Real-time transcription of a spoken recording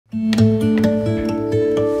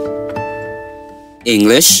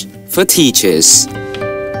English for Teachers.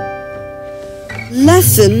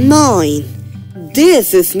 Lesson 9.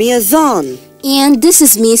 This is me Azan. And this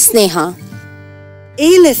is me Sneha.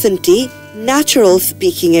 এই লেসনটি natural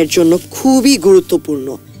speaking এর জন্য খুবই গুরুত্বপূর্ণ।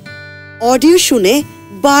 অডিও শুনে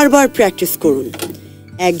বারবার প্র্যাকটিস করুন।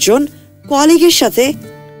 একজন কলিগের সাথে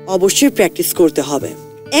অবশ্যই প্র্যাকটিস করতে হবে।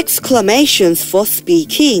 Exclamations for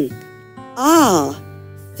speaking.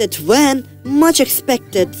 That when much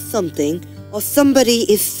expected something or somebody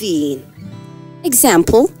is seen.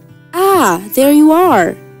 Example, there you are.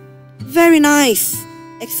 Very nice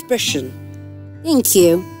expression. Thank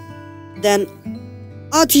you. Then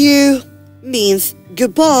adieu means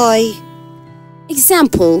goodbye.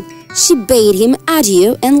 Example, she bade him adieu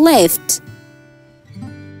and left.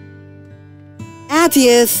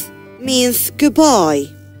 Adios means goodbye.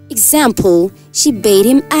 Example, she bade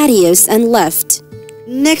him adios and left.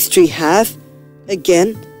 Next we have, again,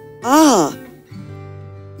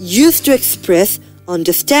 used to express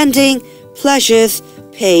understanding, pleasures,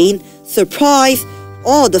 pain, surprise,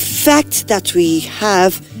 or the fact that we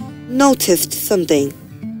have noticed something.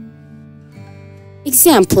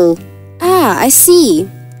 Example, I see.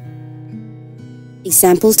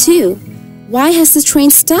 Example 2, why has the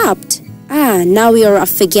train stopped? Now we are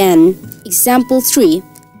off again. Example 3,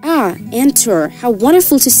 enter, how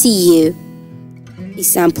wonderful to see you.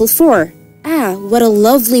 Example 4, what a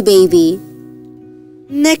lovely baby.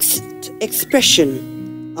 Next expression,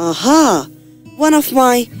 one of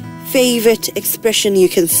my favorite expression you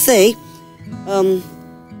can say.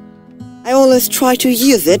 I always try to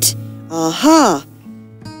use it.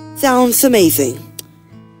 Sounds amazing.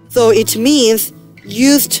 So it means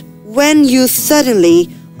used when you suddenly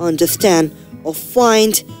understand or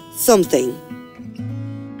find something.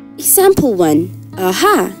 Example 1,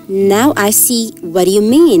 now I see what you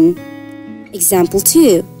mean. Example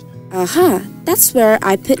 2, that's where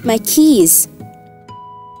I put my keys.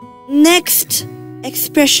 Next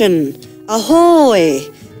expression, ahoy.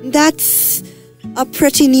 That's a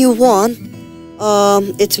pretty new one.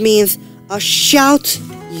 It means a shout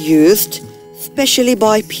used especially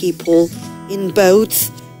by people in boats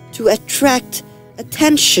to attract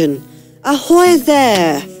attention. Ahoy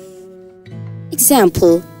there!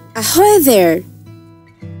 Example, ahoy there.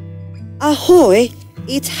 Ahoy,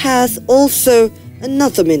 it has also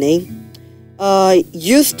another meaning,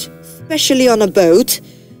 used especially on a boat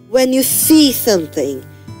when you see something,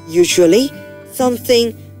 usually something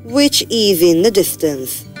which is in the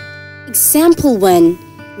distance. Example 1,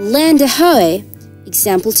 land ahoy.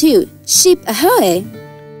 Example 2, ship ahoy.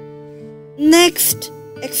 Next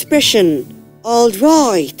expression, all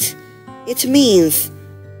right. It means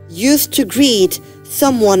used to greet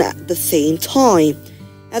someone at the same time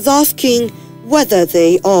as asking whether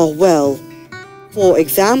they are well. For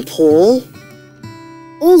example,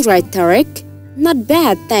 all right, Tarek. Not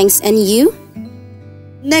bad, thanks. And you?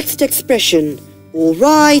 Next expression, all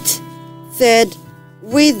right, said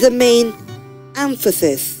with the main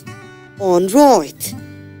emphasis on right,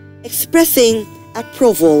 expressing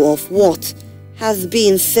approval of what has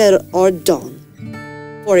been said or done.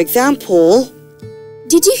 For example,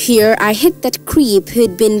 did you hear I hit that creep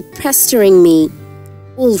who'd been pestering me?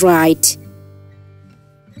 All right.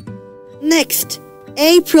 Next,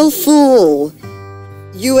 April Fool.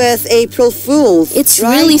 US April Fools. It's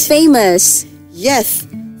right? Really famous. Yes,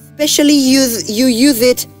 especially you use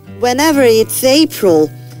it whenever it's April,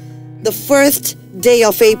 the first day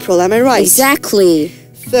of April, am I right? Exactly.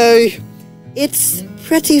 So, it's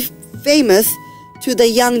pretty famous to the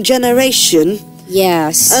young generation.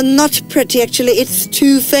 Yes. Not pretty, actually, it's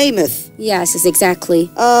too famous. Yes,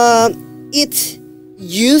 exactly. It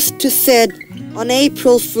used to said on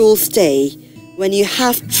April Fool's Day when you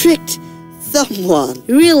have tricked someone.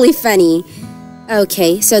 Really funny.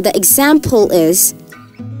 Okay, so the example is,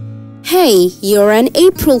 hey, you're an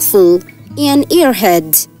April Fool, an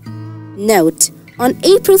earhead. Note, on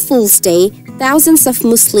April Fool's Day, thousands of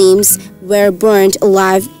Muslims were burned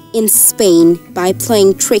alive in Spain by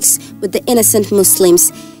playing tricks with the innocent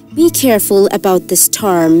Muslims. Be careful about this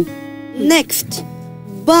term. Next,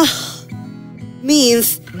 bah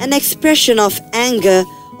means an expression of anger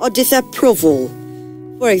or disapproval.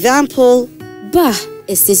 For example, bah,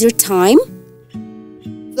 is this your time?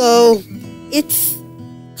 So, it's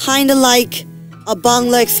kind of like a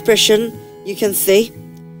Bangla expression, you can say.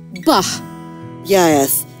 Bah.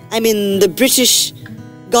 Yes, I mean the British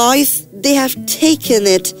guys, they have taken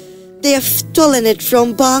it, they have stolen it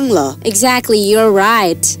from Bangla. Exactly, you're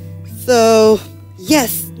right. So,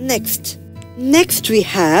 yes, next. Next we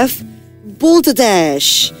have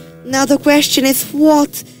balderdash. Now the question is,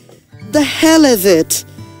 what the hell is it?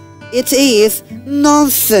 It is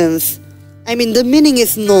nonsense. I mean, the meaning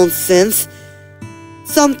is nonsense.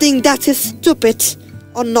 Something that is stupid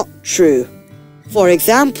or not true. For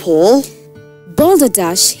example,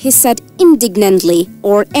 Balderdash, he said indignantly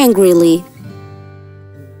or angrily.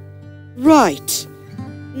 Right.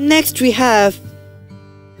 Next we have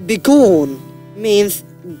begone, means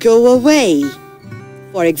go away.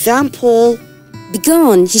 For example,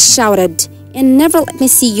 Begone, he shouted, and never let me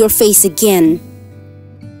see your face again.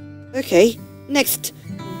 okay, next,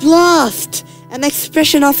 blast, an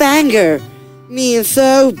expression of anger, means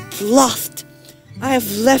oh blast, I have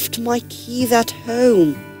left my keys at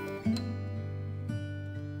home.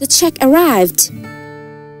 The check arrived.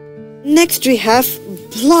 Next we have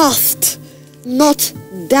blast, not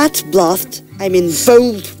that blast, I mean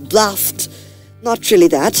boom blast, not really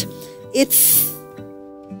that. It's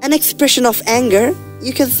an expression of anger,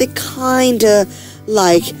 you can say kinda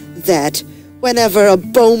like that. Whenever a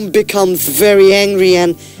bomb becomes very angry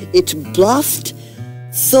and it blasts,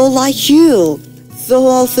 so like you, so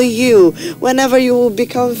also you. Whenever you will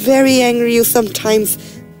become very angry, you sometimes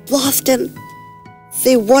blast and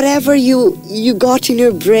say whatever you got in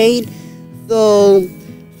your brain. So,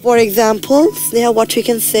 for example, Sneha, what we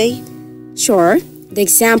can say? Sure, the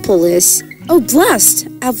example is, oh blast,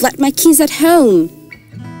 I've left my keys at home.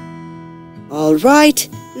 Alright,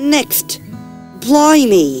 next,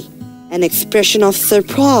 blimey, an expression of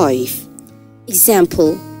surprise.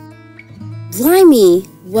 Example, blimey,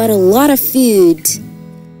 what a lot of food.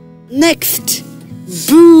 Next,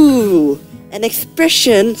 boo, an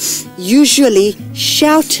expression usually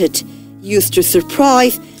shouted, used to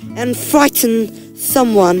surprise and frighten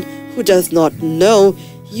someone who does not know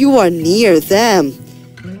you are near them.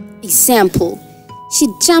 Example, she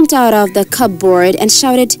jumped out of the cupboard and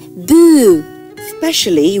shouted, boo.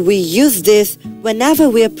 Especially, we use this whenever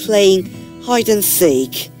we are playing hide and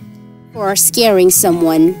seek. Or scaring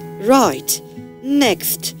someone. Right.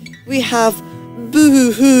 Next, we have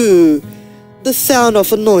boo-hoo, the sound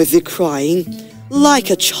of a noisy crying,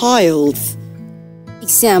 like a child's.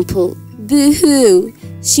 Example, boo-hoo,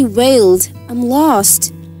 she wailed, I'm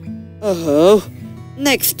lost. Oh.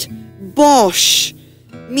 Next, bosh,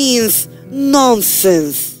 means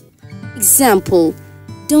nonsense. Example,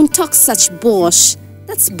 don't talk such bosh.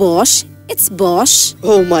 That's bosh. It's bosh.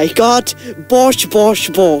 Oh my god, bosh, bosh,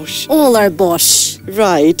 bosh. All are bosh.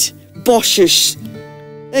 Right, boshish.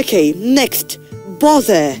 Okay, next,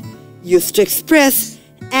 bother, used to express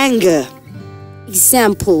anger.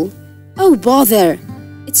 Example, oh bother,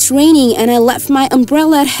 it's raining and I left my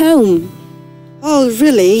umbrella at home. Oh,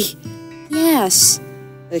 really? Yes.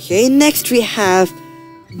 Okay, next we have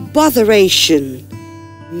botheration,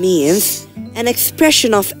 means an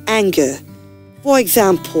expression of anger. For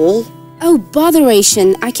example, oh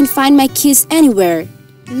botheration, I can find my keys anywhere.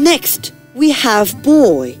 next we have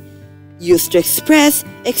boy, used to express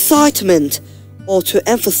excitement or to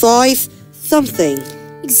emphasize something.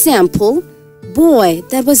 Example, boy,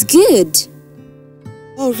 that was good.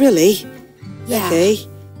 Oh, really? Yeah. Okay,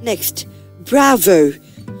 next, bravo,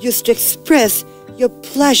 used to express your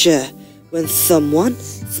pleasure when someone,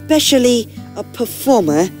 especially a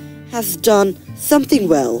performer, has done something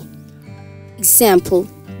well. Example,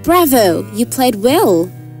 bravo, you played well.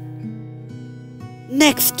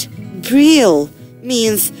 Next, brill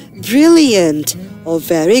means brilliant or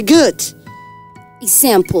very good.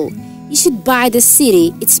 Example, you should buy the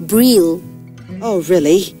city, it's Brill. Oh,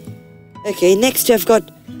 really? Okay, next I've got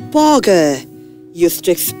bogger, used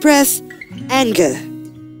to express anger.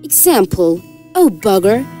 Example, oh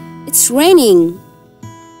bugger, it's raining.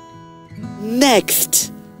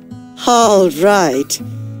 Next, alright,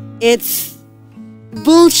 it's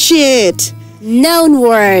bullshit. Noun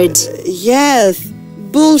word. Yes,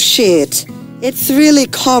 bullshit. It's really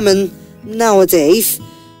common nowadays.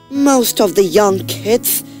 Most of the young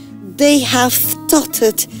kids, they have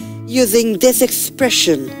started using this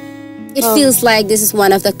expression. It feels like this is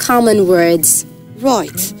one of the common words.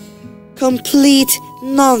 Right. Complete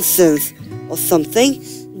nonsense or something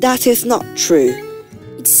that is not true.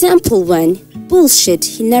 Example 1, bullshit,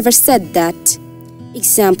 he never said that.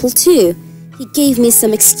 Example 2, he gave me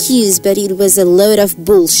some excuse but it was a load of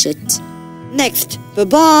bullshit. Next,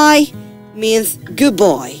 bye-bye means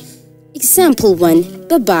goodbye. Example 1,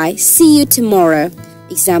 bye-bye, see you tomorrow.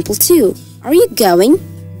 Example 2, are you going?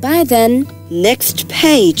 Bye then. Next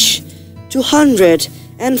page,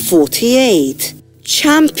 248.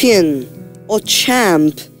 Champion or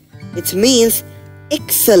champ. It means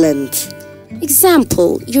excellent.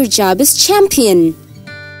 Example, your job is champion.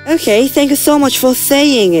 Okay, thank you so much for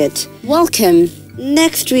saying it. Welcome.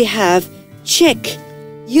 Next we have check,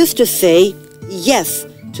 used to say yes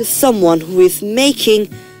to someone who is making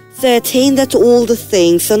certain that all the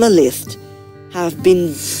things on a list have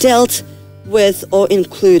been dealt with or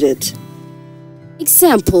included.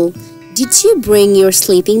 Example, did you bring your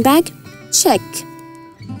sleeping bag? Check.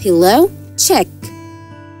 Pillow? Check.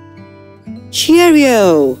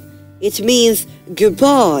 Cheerio. It means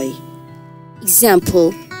goodbye.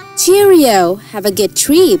 Example, cheerio, have a good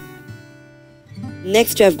trip.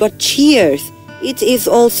 Next I've got cheers. It is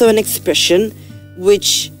also an expression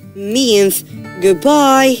which means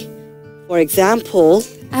goodbye. For example,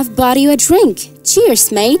 I've bought you a drink.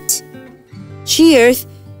 Cheers, mate. cheers.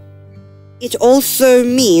 It also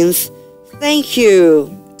means thank you.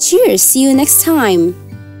 Cheers, see you next time.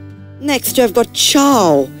 Next I've got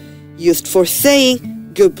ciao, used for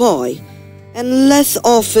saying goodbye, and less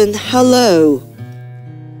often hello.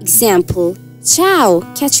 Example, ciao,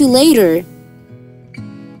 catch you later.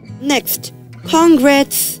 Next,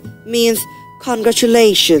 congrats means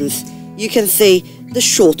congratulations. You can say the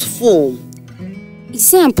short form.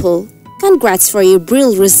 Example, congrats for your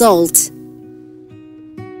brilliant result.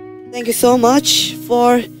 Thank you so much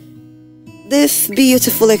for this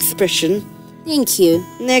beautiful expression. Thank you.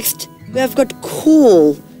 Next, we have got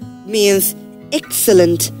cool, means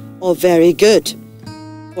excellent or very good.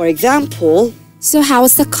 For example, So how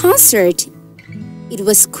was the concert? It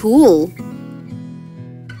was cool.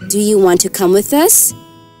 Do you want to come with us?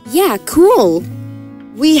 Yeah, cool.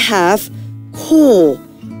 we have core.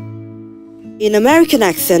 In American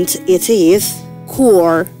accent, it is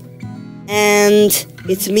Core. and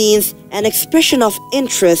it means an expression of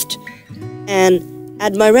interest and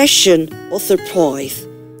admiration or surprise.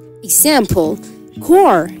 Example,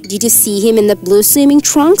 Core, did you see him in the blue swimming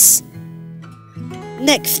trunks?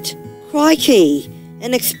 Next, crikey,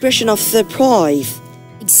 an expression of surprise.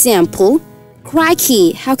 Example,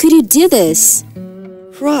 crikey, how could you do this?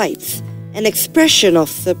 Cripes, an expression of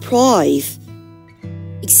surprise.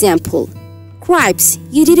 Example, cripes,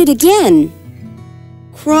 you did it again.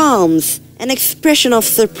 Crumbs, an expression of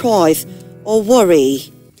surprise or worry.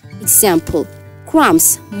 Example,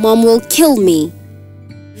 crumbs, mom will kill me.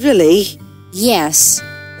 Really? Yes.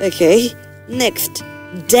 Okay. Next,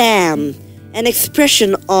 damn, an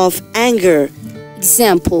expression of anger.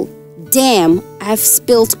 Example, damn, I've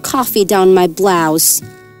spilled coffee down my blouse.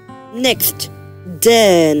 Next,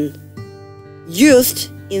 darn,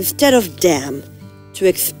 used instead of damn to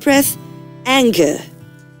express anger.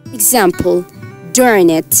 Example, darn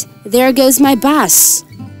it, there goes my bus.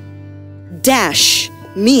 Dash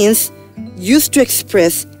means used to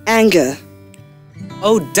express anger.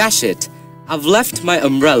 Oh, dash it. I've left my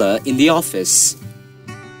umbrella in the office.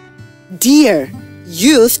 Dear,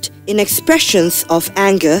 used in expressions of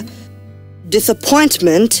anger,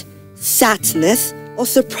 disappointment, sadness, or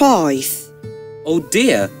surprise. Oh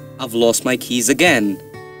dear, I've lost my keys again.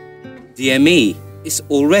 Dear me, it's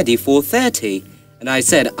already 4:30 and I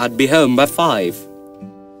said I'd be home by 5.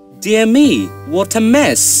 Dear me, what a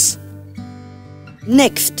mess.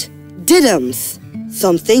 Next, diddums,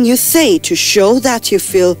 something you say to show that you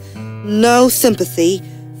feel no sympathy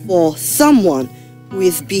for someone who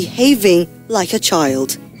is behaving like a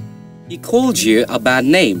child. He called you a bad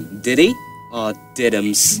name, did he? Ah,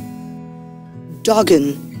 diddums.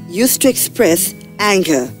 Doggone, used to express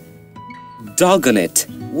anger. Doggone it.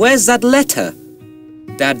 Where's that letter?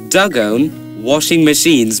 That doggone washing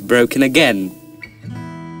machine's broken again.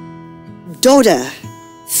 Doda,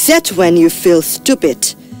 said when you feel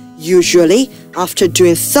stupid, usually after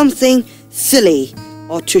doing something silly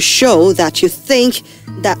or to show that you think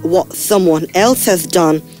that what someone else has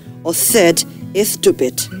done or said is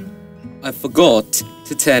stupid. I forgot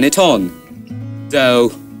to turn it on.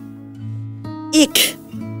 Though. Ick,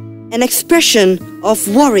 an expression of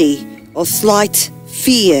worry or slight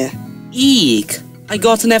fear. Eek! I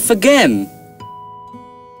got an F again.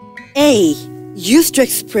 A, used to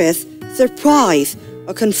express surprise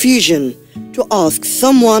or confusion, to ask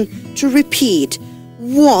someone to repeat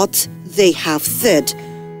what they have said,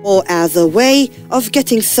 or as a way of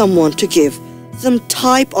getting someone to give some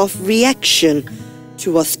type of reaction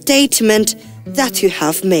to a statement that you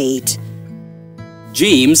have made.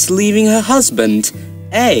 James leaving her husband.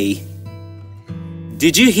 A.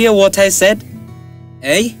 Did you hear what I said?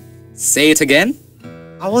 A? Say it again?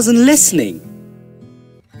 I wasn't listening.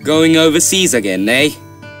 Going overseas again, eh?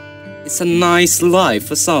 It's a nice life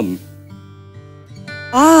for some.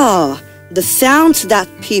 Ah, the sounds that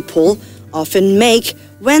people often make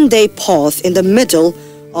when they pause in the middle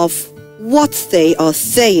of what they are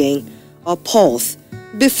saying, or pause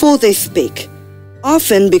before they speak,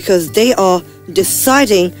 often because they are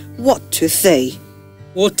deciding what to say.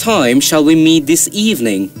 What time shall we meet this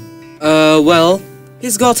evening? Well,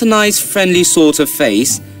 he's got a nice friendly sort of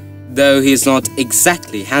face, though he's not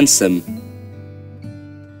exactly handsome.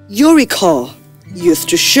 Eureka used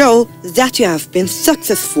to show that you have been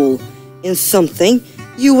successful in something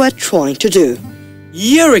you were trying to do.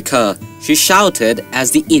 Eureka! She shouted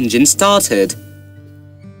as the engine started.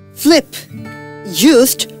 Flip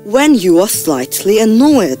used when you are slightly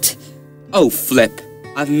annoyed. Oh, Flip,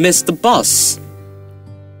 I've missed the bus.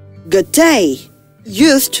 Good day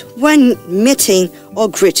used when meeting or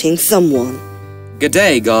greeting someone. Good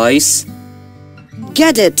day, guys.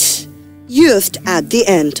 Get it used at the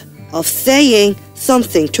end of saying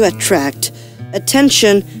something to attract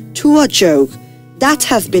attention to a joke that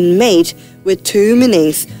has been made with two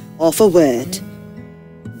meanings of a word.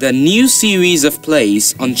 The new series of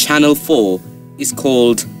plays on Channel 4 is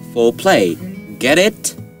called 4Play. Get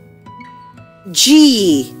it?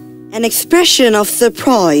 Gee, an expression of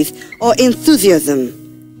surprise or enthusiasm.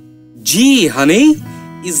 Gee, honey,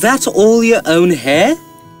 is that all your own hair?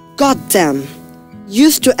 Goddamn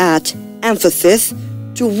used to add emphasis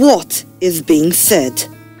to what is being said.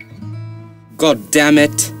 God damn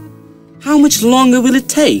it. How much longer will it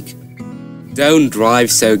take? Don't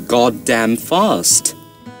drive so goddamn fast.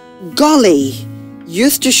 Golly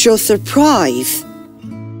used to show surprise.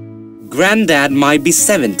 Granddad might be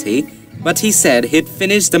 70, but he said he'd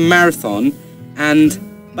finish the marathon, and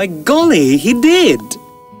by golly, he did.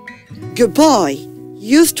 Goodbye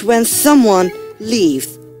used when someone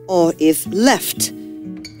leaves or is left.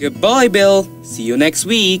 Goodbye, Bill. See you next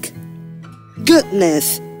week.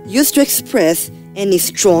 Goodness used to express any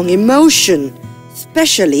strong emotion,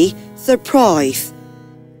 especially surprise.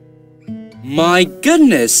 My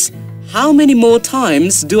goodness, how many more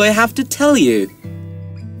times do I have to tell you?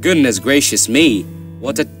 Goodness gracious me,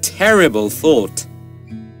 what a terrible thought.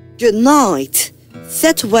 Good night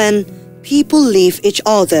said when people leave each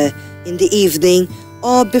other in the evening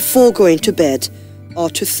or before going to bed or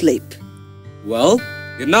to sleep. Well,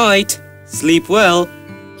 good night. Sleep well.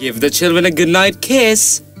 Give the children a good night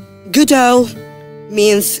kiss. Good-o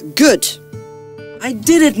means good. I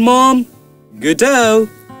did it, Mom. Good-o.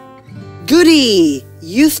 Goody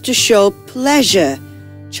used to show pleasure.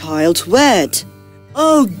 Child word.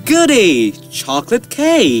 Oh, goody. Chocolate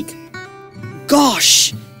cake.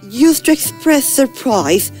 Gosh used to express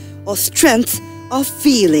surprise or strength of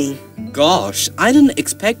feeling. Gosh, I didn't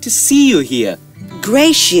expect to see you here.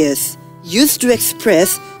 Gracious used to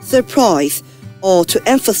express surprise or to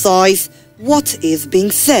emphasize what is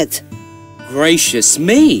being said. Gracious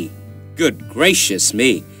me. Good gracious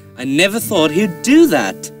me. I never thought he'd do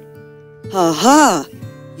that. Ha-ha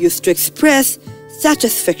used to express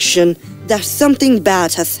satisfaction that something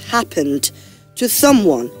bad has happened to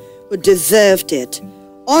someone who deserved it,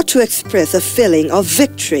 or to express a feeling of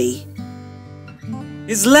victory.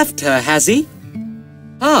 He's left her, has he?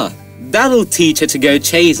 Ah, that'll teach her to go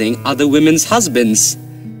chasing other women's husbands.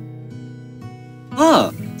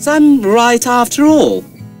 Ah, so I'm right after all.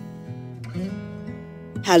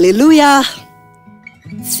 Hallelujah!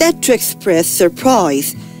 Said to express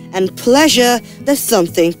surprise and pleasure that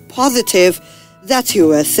something positive that you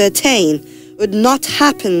were certain would not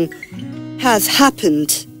happen has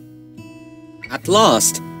happened. At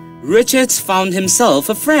last, Richard's found himself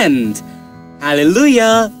a friend.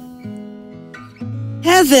 Hallelujah!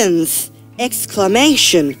 Heavens!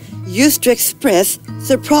 Exclamation used to express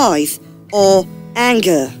surprise or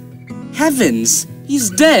anger. Heavens, he's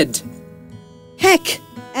dead. Heck,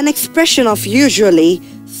 an expression of usually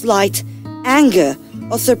slight anger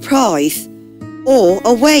or surprise, or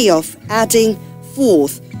a way of adding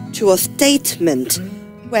forth to a statement,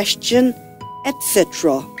 question,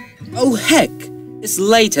 etc. Oh heck, it's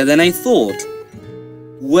later than I thought.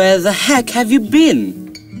 Where the heck have you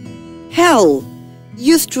been? Hell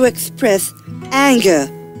used to express anger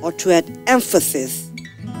or to add emphasis.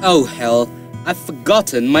 Oh hell, I've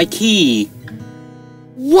forgotten my key.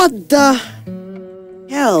 What the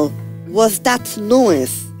hell was that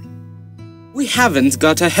noise? We haven't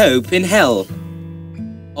got a hope in hell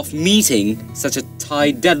of meeting such a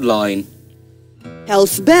tight deadline.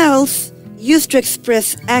 Hell's bells used to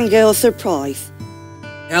express anger or surprise.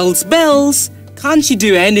 Hell's bells, can't you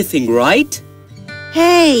do anything right?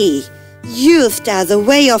 Hey, used as a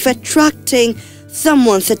way of attracting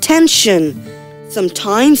someone's attention,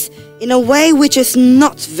 sometimes in a way which is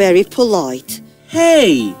not very polite.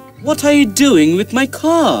 Hey, what are you doing with my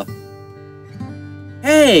car?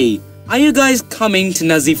 Hey, are you guys coming to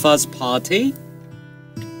Nazifa's party?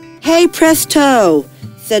 Hey presto,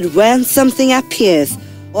 said when something appears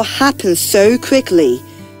or happens so quickly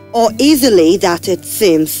or easily that it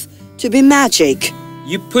seems to be magic.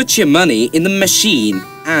 You put your money in the machine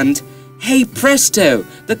and, hey presto,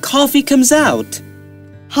 the coffee comes out.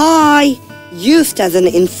 Hi, used as an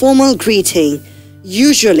informal greeting,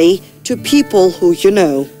 usually to people who you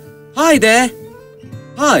know. Hi there.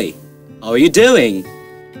 Hi, how are you doing?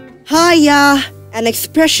 Hiya, an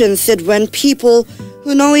expression said when people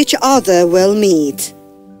who know each other will meet.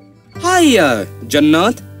 Hiya,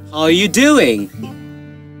 Jannat, how are you doing?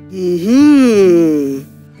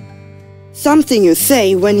 Something you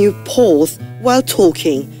say when you pause while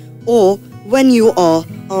talking or when you are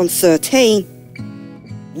uncertain.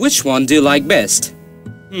 Which one do you like best?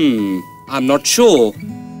 I'm not sure.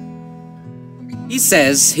 He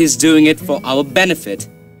says he's doing it for our benefit.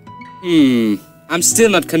 I'm still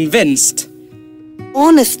not convinced.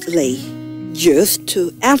 Honestly, used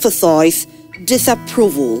to emphasize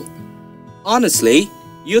disapproval. Honestly,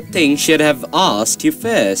 you'd think she'd have asked you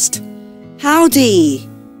first. Howdy.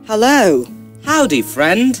 Hello. Howdy,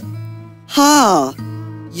 friend. Ha.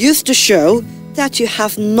 Used to show that you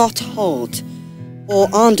have not heard or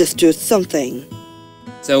understood something.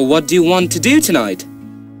 So what do you want to do tonight?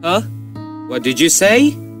 Huh? What did you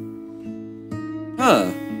say?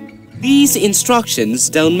 Huh? These instructions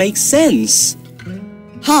don't make sense.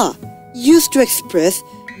 Ha. Used to express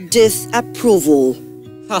disapproval.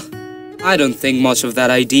 Huh. I don't think much of that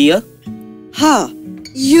idea. Ha.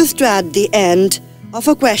 Used to at the end of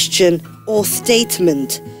a question or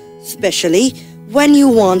statement, especially when you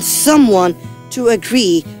want someone to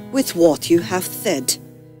agree with what you have said.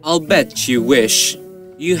 I'll bet you wish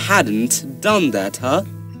you hadn't done that, huh?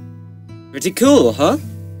 Pretty cool, huh?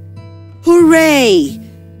 Hooray!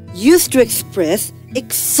 Used to express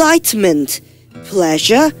excitement,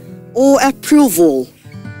 pleasure, or approval.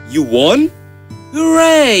 You won?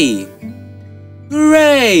 Hooray!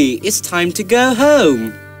 Hooray! It's time to go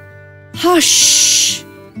home. Hush!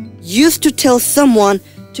 Used to tell someone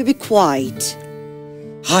to be quiet.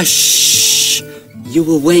 Hush! You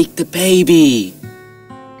will wake the baby.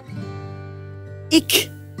 Ick!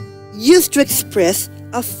 Used to express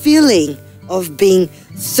a feeling of being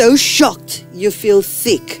so shocked you feel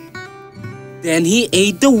sick. Then he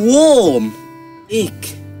ate the worm.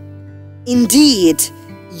 Ick. Indeed,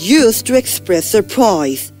 used to express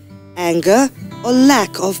surprise, anger, or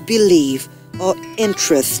lack of belief or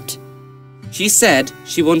interest. She said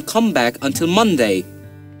she won't come back until Monday.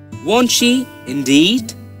 Won't she,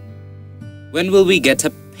 indeed? When will we get a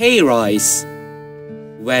pay rise?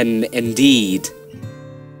 When, indeed?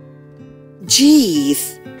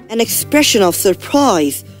 Geez, an expression of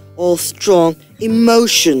surprise or strong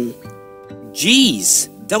emotion. Geez,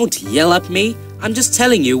 don't yell at me. I'm just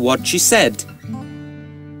telling you what she said.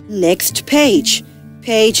 Next page,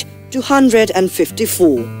 page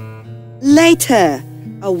 254. Later,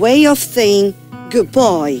 a way of saying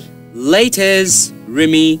goodbye. Laters,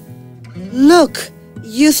 Remy. Look,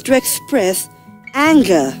 used to express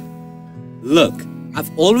anger. Look,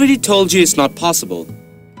 I've already told you it's not possible.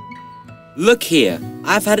 Look here,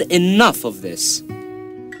 I've had enough of this.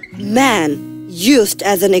 Man, used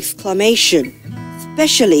as an exclamation,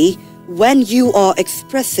 especially when you are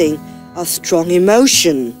expressing a strong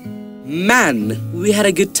emotion. Man, we had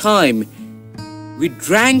a good time. We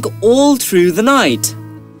drank all through the night.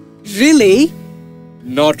 Really?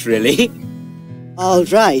 Not really. All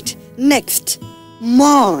right, next.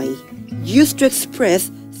 My, used to express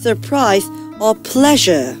surprise or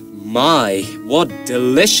pleasure. My, what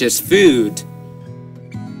delicious food.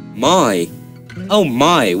 My, oh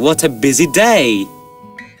my, what a busy day.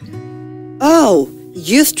 Oh,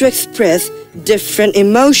 used to express different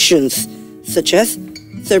emotions such as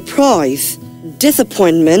surprise,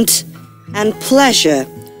 disappointment, and pleasure,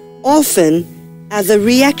 often as a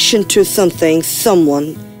reaction to something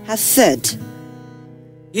someone has said.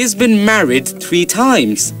 He's been married 3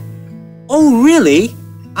 times. Oh, really?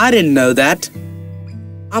 I didn't know that.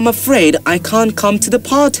 I'm afraid I can't come to the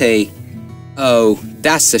party. Oh,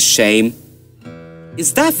 that's a shame.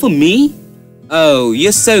 Is that for me? Oh,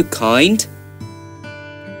 you're so kind.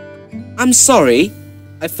 I'm sorry.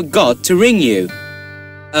 I forgot to ring you.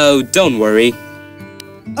 Oh, don't worry.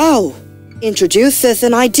 Oh, introduces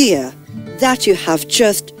an idea that you have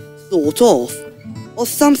just thought of, or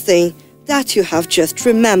something that you have just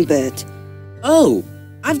remembered. Oh,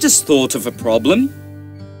 I've just thought of a problem.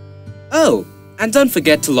 Oh, and don't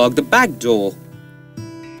forget to lock the back door.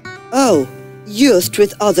 Oh, used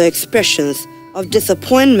with other expressions of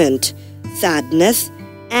disappointment, sadness,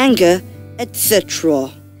 anger, etc.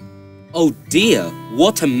 Oh dear,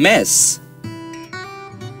 what a mess.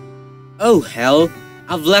 Oh hell,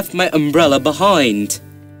 I've left my umbrella behind.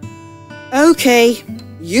 Okay,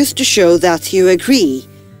 used to show that you agree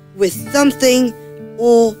with something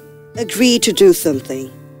or agree to do something.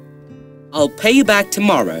 I'll pay you back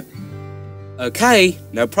tomorrow. Okay,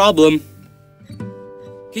 no problem.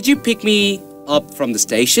 Could you pick me up from the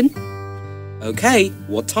station? Okay,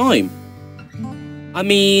 what time?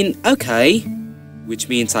 Okay, which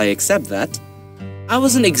means I accept that. I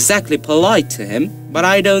wasn't exactly polite to him, but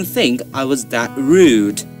I don't think I was that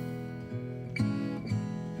rude.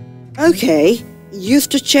 Okay, used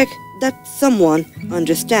to check that someone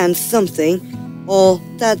understands something or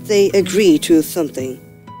that they agree to something.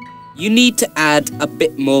 You need to add a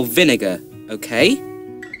bit more vinegar, okay?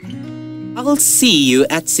 I'll see you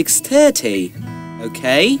at 6:30,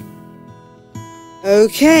 okay?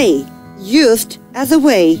 Okay, used as a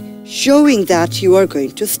way showing that you are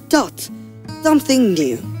going to start something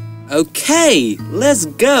new. Okay, let's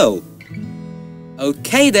go.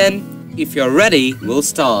 Okay then, if you're ready, we'll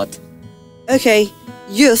start. Okay,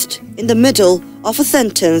 used in the middle of a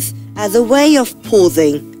sentence as a way of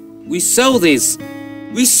pausing. We saw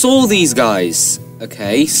these guys.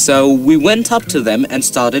 Okay, so we went up to them and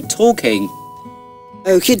started talking.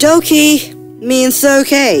 Okie dokie means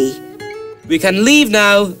okay. We can leave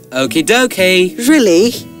now. Okie dokie.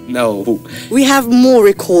 Really? No, We have more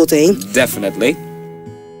recording. definitely.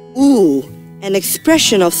 Ooh, an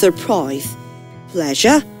expression of surprise,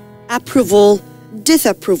 pleasure, approval,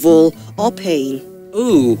 disapproval, or pain.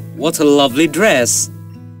 Ooh, what a lovely dress.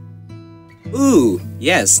 Ooh,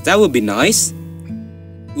 yes, that would be nice.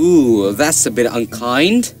 Ooh, that's a bit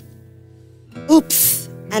unkind. Oops,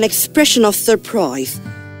 an expression of surprise,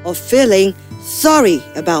 or feeling sorry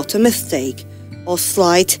about a mistake or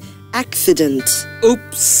slight accident.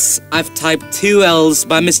 Oops, I've typed 2 L's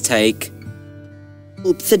by mistake.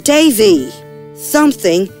 Oops-a-daisy,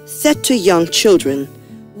 something said to young children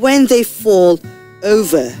when they fall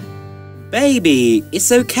over. Baby,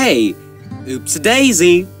 it's okay.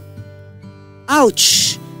 Oops-a-daisy.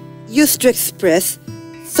 Ouch, used to express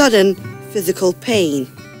sudden physical pain.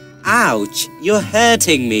 Ouch, you're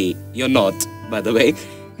hurting me. You're not, by the way.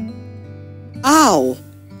 Ow,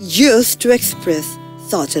 used to express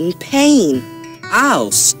sudden pain. Ow,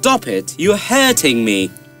 stop it. You're hurting me.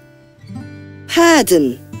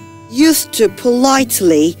 Pardon, used to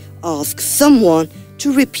politely ask someone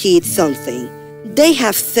to repeat something they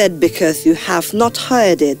have said because you have not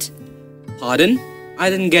heard it. Pardon? I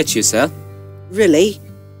didn't get you, sir. Really?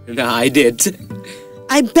 No, I did.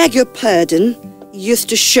 I beg your pardon used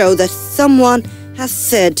to show that someone has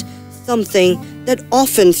said something that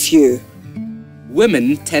offends you.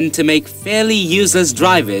 Women tend to make fairly useless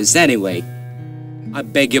drivers anyway. I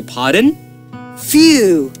beg your pardon?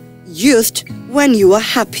 Phew, used when you are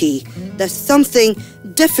happy that something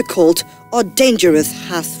difficult or dangerous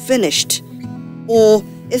has finished, or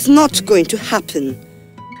is not going to happen,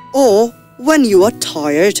 or when you are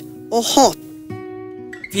tired or hot.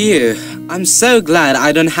 Phew, I'm so glad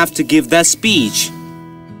I don't have to give that speech.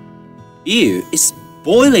 Phew, it's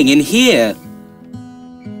boiling in here.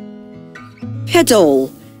 Pedal,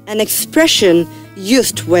 an expression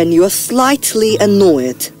used when you are slightly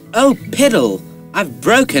annoyed. Oh, piddle, I've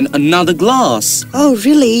broken another glass. Oh,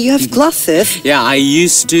 really? You have glasses? Yeah, I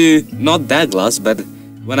used to, not that glass, but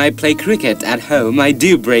when I play cricket at home, I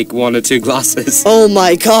do break 1 or 2 glasses. Oh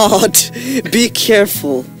my God! Be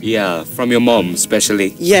careful. Yeah, from your mom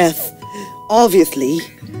especially. Yes, obviously.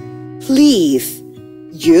 Please,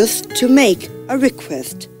 used to make a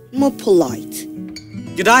request more polite.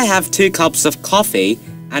 Could I have 2 cups of coffee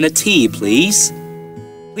and a tea, please?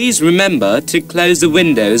 Please remember to close the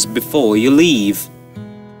windows before you leave.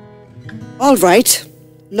 All right,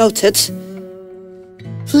 noted.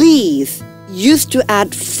 Please, used to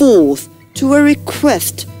add forth to a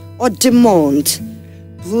request or demand.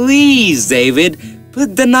 Please, David,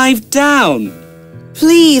 put the knife down.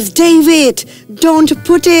 Please, David, don't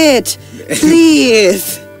put it.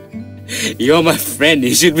 Please. You're my friend.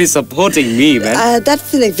 You should be supporting me, man.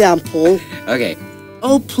 That's an example. Okay.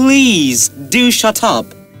 Oh, please, do shut up.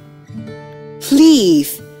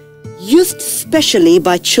 Please, used specially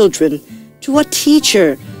by children to a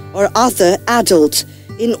teacher or other adult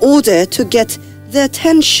in order to get their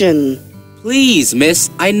attention. Please, miss,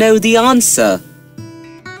 I know the answer.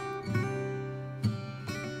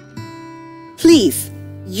 Please,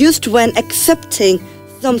 used when accepting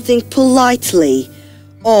something politely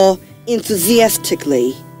or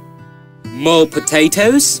enthusiastically. More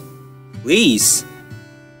potatoes? Please.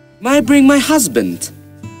 May I bring my husband?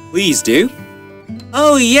 Please do.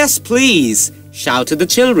 Oh, yes, please. Shouted the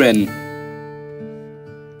children.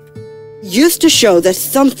 Used to show that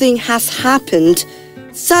something has happened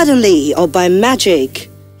suddenly or by magic.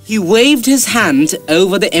 He waved his hand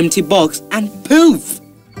over the empty box and poof!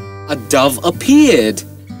 A dove appeared.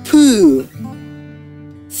 Pooh.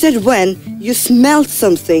 Said when you smelled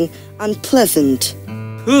something unpleasant.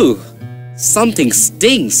 Pooh, something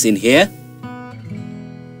stinks in here.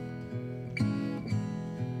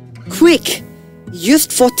 Quick,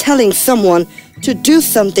 used for telling someone to do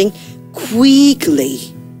something quickly.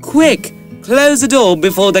 Quick, close the door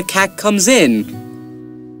before the cat comes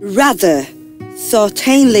in. Rather,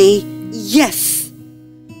 certainly, yes.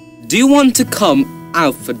 Do you want to come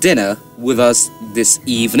out for dinner with us this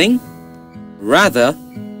evening? Rather,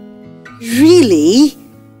 Really?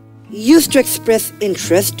 Used to express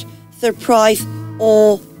interest, surprise,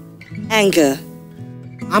 or anger.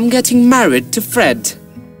 I'm getting married to Fred.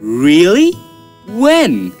 Really?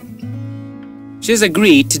 When? She's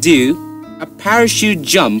agreed to do a parachute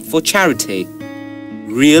jump for charity.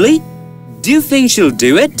 Really? Do you think she'll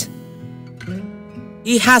do it?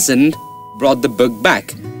 He hasn't brought the book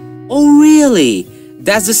back. Oh, really?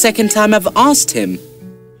 That's the second time I've asked him.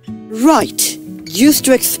 Right. Used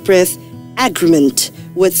to express agreement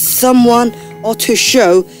with someone or to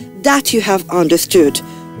show that you have understood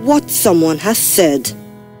what someone has said.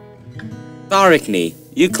 Tarekni,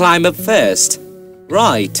 you climb up first.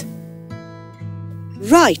 Right.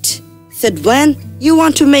 Right. Said when you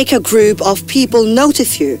want to make a group of people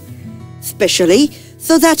notice you, especially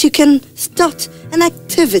so that you can start an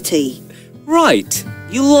activity. Right.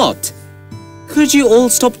 You lot. Could you all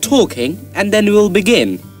stop talking and then we'll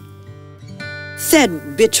begin?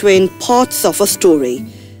 Said between parts of a story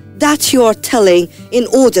that you are telling in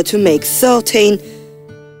order to make certain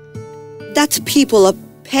that people are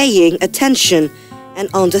paying attention and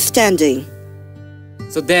understanding.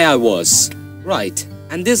 So there I was. Right.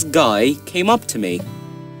 And this guy came up to me.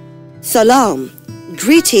 Salam,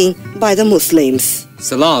 greeting by the Muslims.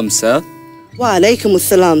 Salam, sir. Wa alaikum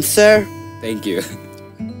assalam, sir. Thank you.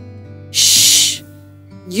 Shh.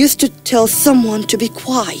 Used to tell someone to be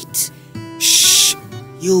quiet. Shh.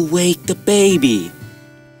 You'll wake the baby.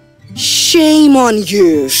 Shame on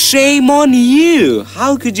you. Shame on you.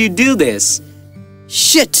 How could you do this?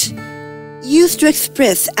 Shit. Used to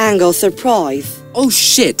express anger or surprise. Oh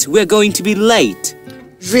shit, we're going to be late.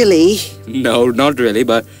 Really? No, not really,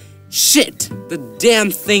 but shit, the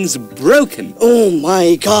damn thing's broken. Oh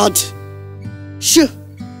my god. Shoo.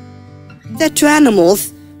 Said to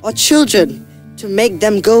animals or children to make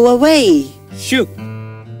them go away. Shoo.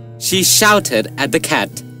 She shouted at the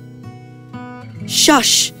cat.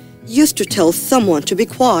 Shush. Used to tell someone to be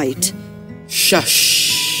quiet.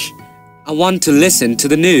 Shush. I want to listen to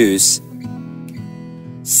the news.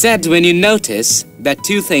 Said when you notice that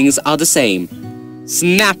two things are the same.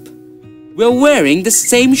 Snap. We're wearing the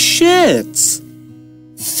same shirts.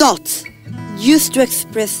 Thought. Used to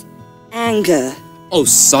express anger. Oh,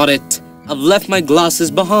 sod it. I've left my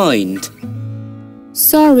glasses behind.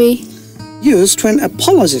 Sorry. Used when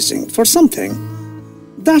apologizing for something.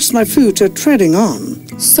 That's my foot treading on.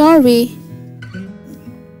 Sorry.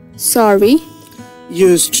 Sorry.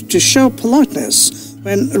 Used to show politeness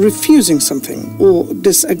when refusing something or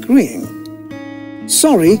disagreeing.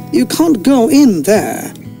 Sorry, you can't go in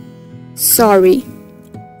there. Sorry.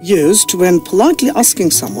 Used when politely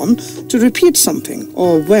asking someone to repeat something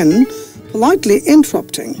or when politely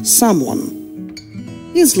interrupting someone.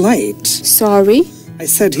 He's late. Sorry. I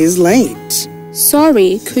said he's late.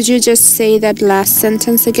 Sorry. Could you just say that last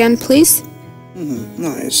sentence again, please?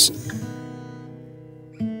 Nice.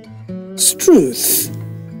 Struth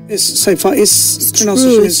is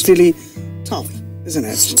pronunciation is really tough, isn't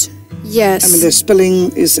it? Yes. I mean, the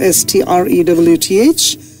spelling is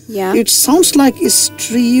S-T-R-E-W-T-H. Yeah. It sounds like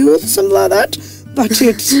struth, something like that, but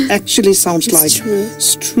it actually sounds It's like truth.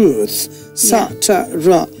 struth. Yeah.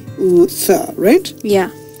 Sa-ta-ra-u-tha, right? Yeah.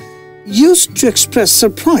 Used to express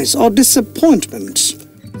surprise or disappointment.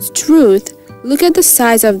 Truth. Look at the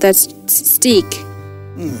size of that stick.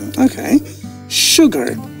 Okay.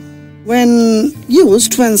 Sugar. When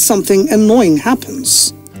used when something annoying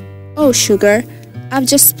happens. Oh, sugar. I've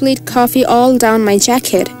just spilled coffee all down my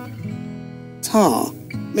jacket. Ta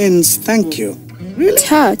means thank you. Really?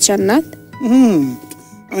 Ta, Jannat.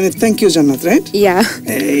 I mean, thank you, Jannat, right? Yeah.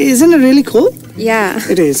 Isn't it really cool? Yeah.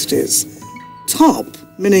 It is. Top,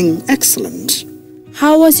 meaning excellent.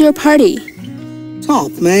 How was your party?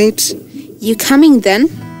 Top, mate. You coming then?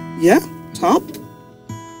 Yeah, top.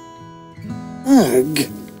 Ugh.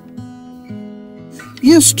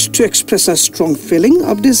 Used to express a strong feeling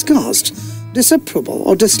of disgust, disapproval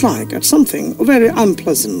or dislike at something very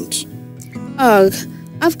unpleasant. Ugh,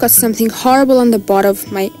 I've got something horrible on the bottom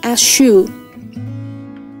of my ass shoe.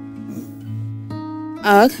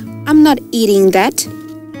 Ugh, I'm not eating that.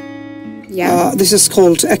 Yeah. This is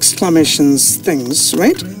called exclamations things,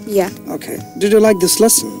 right? Yeah. Okay. Did you like this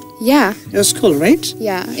lesson? Yeah. It was cool, right?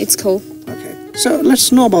 Yeah, it's cool. Okay. So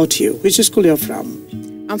let's know about you. Which school you're from?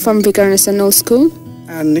 I'm from Vikarnes School.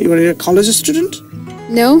 And you are a college student?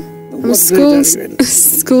 No, I'm a What school grade are you in?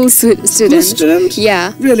 school student. School student?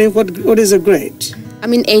 Yeah, Really? What is your grade?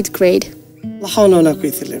 I'm in 8th grade.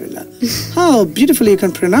 How beautifully you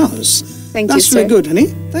can pronounce. Thank you, That's sir. really good, honey.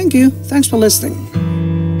 Thank you. Thanks for listening.